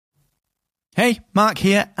Hey, Mark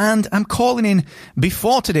here, and I'm calling in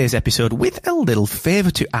before today's episode with a little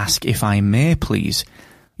favour to ask, if I may, please.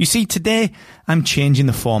 You see, today I'm changing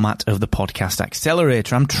the format of the Podcast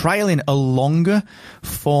Accelerator. I'm trialling a longer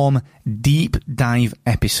form deep dive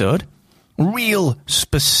episode, real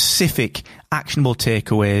specific actionable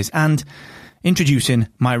takeaways, and introducing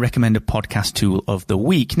my recommended podcast tool of the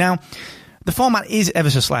week. Now, the format is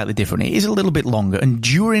ever so slightly different. It is a little bit longer, and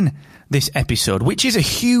during this episode, which is a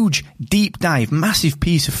huge, deep dive, massive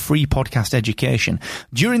piece of free podcast education,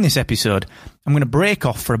 during this episode, I'm going to break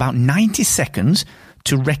off for about 90 seconds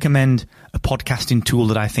to recommend a podcasting tool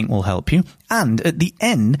that I think will help you. And at the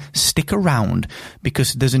end, stick around,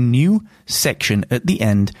 because there's a new section at the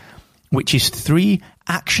end, which is 3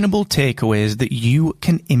 actionable takeaways that you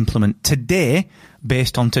can implement today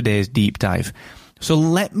based on today's deep dive. So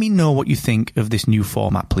let me know what you think of this new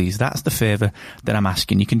format, please. That's the favour that I'm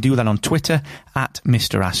asking. You can do that on Twitter at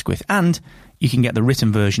Mr. Asquith, and you can get the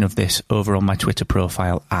written version of this over on my Twitter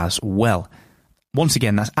profile as well. Once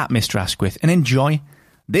again, that's at Mr. Asquith, and enjoy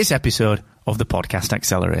this episode of the Podcast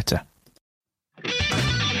Accelerator.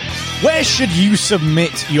 Where should you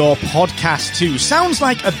submit your podcast to? Sounds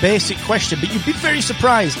like a basic question, but you'd be very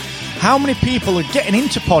surprised how many people are getting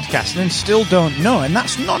into podcasting and still don't know, and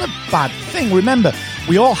that's not a bad thing. Remember,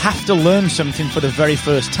 we all have to learn something for the very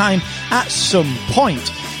first time at some point.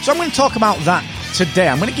 So I'm going to talk about that today.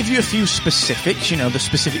 I'm going to give you a few specifics, the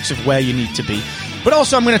specifics of where you need to be, but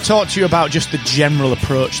also I'm going to talk to you about just the general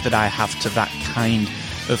approach that I have to that kind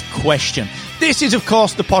of question. This is, of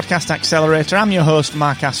course, the Podcast Accelerator. I'm your host,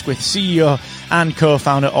 Mark Asquith, CEO and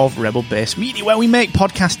co-founder of Rebel Base Media, where we make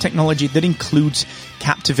podcast technology that includes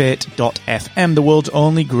Captivate.fm, the world's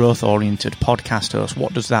only growth-oriented podcast host.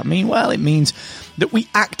 What does that mean? Well, it means that we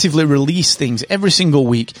actively release things every single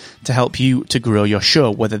week to help you to grow your show,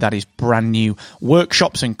 whether that is brand new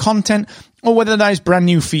workshops and content, or whether that is brand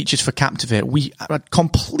new features for Captivate. We are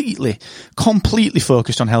completely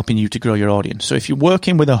focused on helping you to grow your audience. So if you're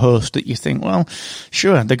working with a host that you think, well,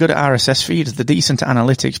 sure, they're good at RSS feeds, they're decent at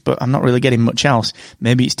analytics, but I'm not really getting much else,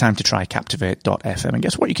 maybe it's time to try Captivate.fm. And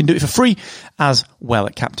guess what? You can do it for free as well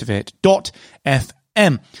at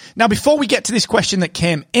Captivate.fm. Now, before we get to this question that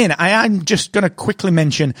came in, I am just going to quickly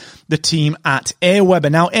mention the team at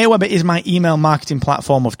Aweber. Now, Aweber is my email marketing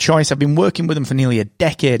platform of choice. I've been working with them for nearly a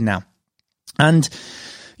decade now. And,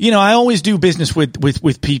 I always do business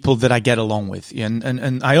with people that I get along with.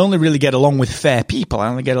 And I only really get along with fair people. I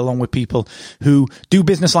only get along with people who do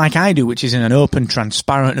business like I do, which is in an open,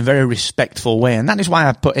 transparent, and very respectful way. And that is why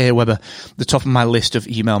I put Aweber at the top of my list of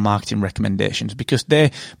email marketing recommendations, because they,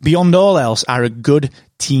 beyond all else, are a good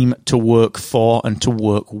team to work for and to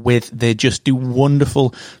work with. They just do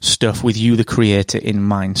wonderful stuff with you, the creator, in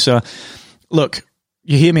mind. So, look,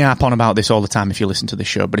 you hear me harp on about this all the time if you listen to the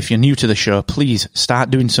show, but if you're new to the show, please start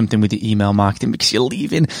doing something with your email marketing, because you're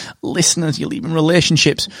leaving listeners, you're leaving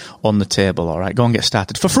relationships on the table, all right? Go and get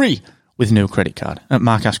started for free with no credit card at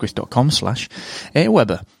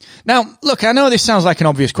markasquith.com/Aweber. Now, look, I know this sounds like an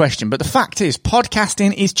obvious question, but the fact is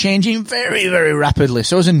podcasting is changing very, very rapidly.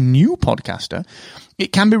 So as a new podcaster,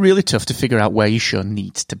 it can be really tough to figure out where your show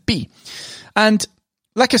needs to be. And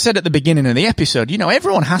like I said at the beginning of the episode,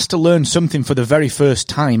 everyone has to learn something for the very first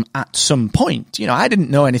time at some point. I didn't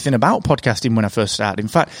know anything about podcasting when I first started. In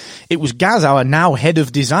fact, it was Gaz, our now head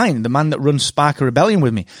of design, the man that runs Spark a Rebellion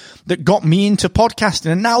with me, that got me into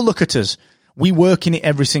podcasting. And now look at us. We work in it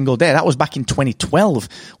every single day. That was back in 2012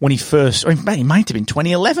 when he first, or it might have been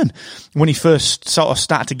 2011 when he first sort of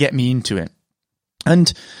started to get me into it.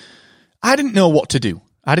 And I didn't know what to do.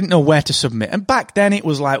 I didn't know where to submit. And back then it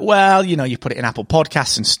was like, well, you put it in Apple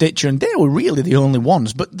Podcasts and Stitcher, and they were really the only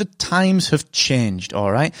ones. But the times have changed,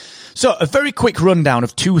 all right? So a very quick rundown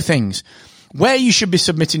of 2 things. Where you should be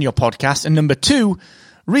submitting your podcast, and number 2,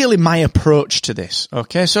 really my approach to this,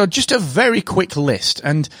 okay? So just a very quick list.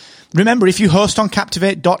 And remember, if you host on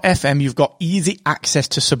Captivate.fm, you've got easy access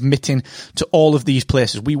to submitting to all of these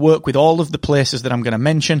places. We work with all of the places that I'm going to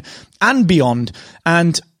mention and beyond.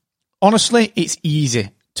 And honestly, it's easy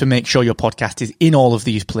to make sure your podcast is in all of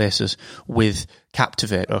these places with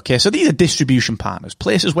Captivate, okay? So these are distribution partners,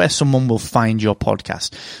 places where someone will find your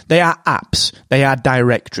podcast. They are apps, they are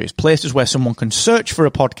directories, places where someone can search for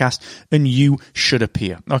a podcast and you should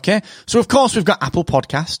appear, okay? So of course we've got Apple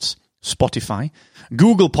Podcasts, Spotify,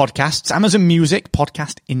 Google Podcasts, Amazon Music,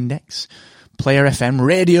 Podcast Index, Player FM,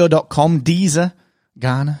 Radio.com, Deezer,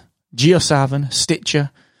 Gaana, JioSaavn,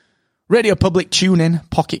 Stitcher, Radio Public, TuneIn,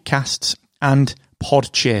 Pocket Casts, and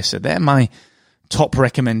Podchaser. They're my top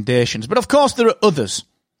recommendations. But of course, there are others.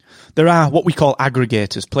 There are what we call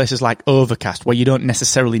aggregators, places like Overcast, where you don't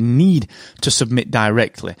necessarily need to submit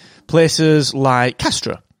directly. Places like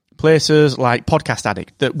Castro, places like Podcast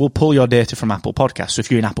Addict that will pull your data from Apple Podcasts. So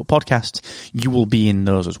if you're in Apple Podcasts, you will be in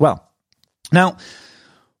those as well. Now,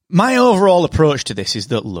 my overall approach to this is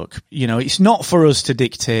that, look, it's not for us to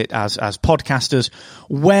dictate as podcasters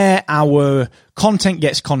where our content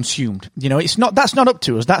gets consumed. That's not up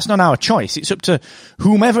to us. That's not our choice. It's up to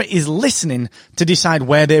whomever is listening to decide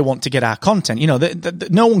where they want to get our content.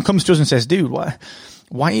 No one comes to us and says, dude, why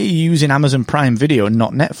are you using Amazon Prime Video and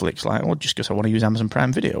not Netflix? Like, well, just because I want to use Amazon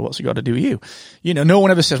Prime Video. What's it got to do with you? No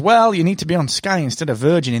one ever says, well, you need to be on Sky instead of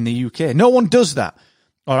Virgin in the UK. No one does that.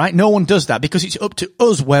 All right. No one does that because it's up to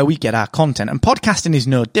us where we get our content, and podcasting is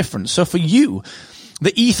no different. So for you,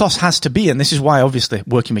 the ethos has to be, and this is why obviously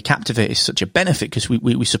working with Captivate is such a benefit because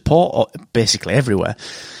we support basically everywhere.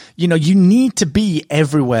 You need to be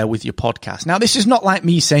everywhere with your podcast. Now, this is not like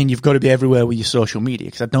me saying you've got to be everywhere with your social media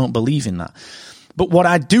because I don't believe in that. But what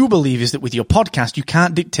I do believe is that with your podcast, you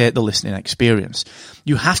can't dictate the listening experience.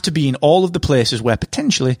 You have to be in all of the places where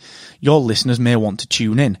potentially your listeners may want to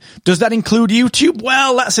tune in. Does that include YouTube?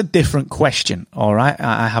 Well, that's a different question. All right.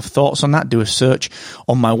 I have thoughts on that. Do a search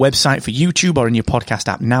on my website for YouTube or in your podcast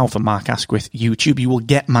app now for Mark Asquith YouTube. You will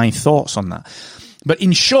get my thoughts on that. But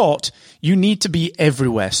in short, you need to be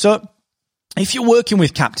everywhere. So if you're working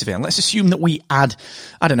with Captivate, let's assume that we add,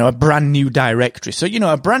 a brand new directory. So,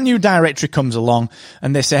 a brand new directory comes along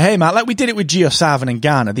and they say, hey, Matt, like we did it with JioSaavn and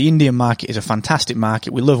Gaana. The Indian market is a fantastic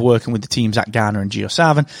market. We love working with the teams at Gaana and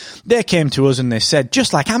JioSaavn. They came to us and they said,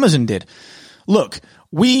 just like Amazon did, look,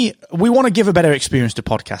 we want to give a better experience to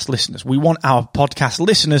podcast listeners. We want our podcast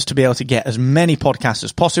listeners to be able to get as many podcasts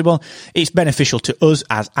as possible. It's beneficial to us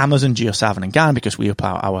as Amazon, JioSaavn and Gaana because we up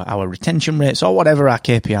our retention rates or whatever our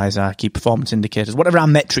KPIs are, key performance indicators, whatever our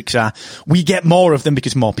metrics are. We get more of them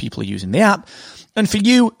because more people are using the app. And for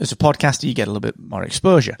you as a podcaster, you get a little bit more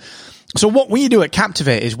exposure. So what we do at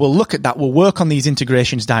Captivate is we'll look at that. We'll work on these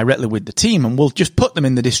integrations directly with the team and we'll just put them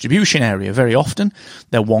in the distribution area. Very often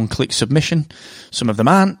they're one-click submission. Some of them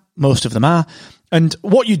aren't. Most of them are. And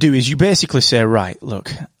what you do is you basically say, right,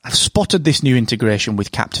 look, I've spotted this new integration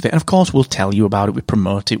with Captivate. And of course, we'll tell you about it. We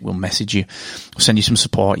promote it. We'll message you. We'll send you some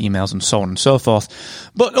support emails and so on and so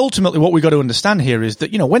forth. But ultimately, what we've got to understand here is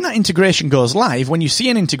that, when that integration goes live, when you see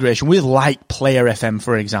an integration with like Player FM,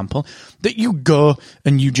 for example, that you go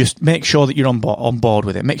and you just make sure that you're on board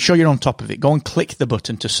with it. Make sure you're on top of it. Go and click the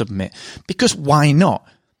button to submit. Because why not?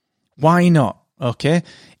 Why not? Okay.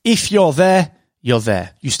 If you're there, you're there.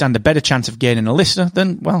 You stand a better chance of gaining a listener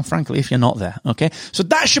than, well, frankly, if you're not there. Okay. So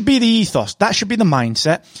that should be the ethos. That should be the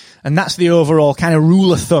mindset. And that's the overall kind of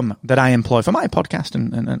rule of thumb that I employ for my podcast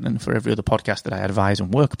and for every other podcast that I advise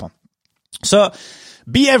and work upon. So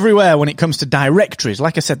be everywhere when it comes to directories.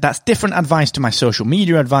 Like I said, that's different advice to my social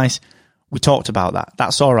media advice. We talked about that.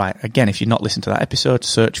 That's all right. Again, if you've not listened to that episode,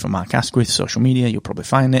 search for Mark Asquith, social media. You'll probably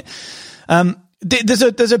find it.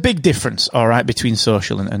 There's a big difference, all right, between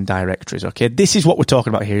social and directories, okay? This is what we're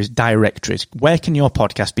talking about here is directories. Where can your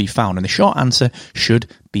podcast be found? And the short answer should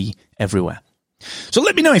be everywhere. So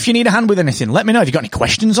let me know if you need a hand with anything. Let me know if you've got any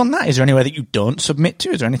questions on that. Is there anywhere that you don't submit to?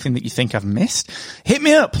 Is there anything that you think I've missed? Hit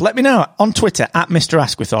me up. Let me know on Twitter at Mr.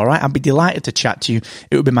 Asquith, all right? I'd be delighted to chat to you.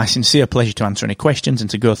 It would be my sincere pleasure to answer any questions and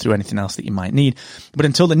to go through anything else that you might need. But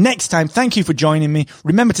until the next time, thank you for joining me.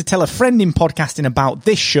 Remember to tell a friend in podcasting about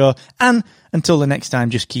this show. And until the next time,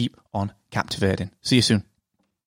 just keep on captivating. See you soon.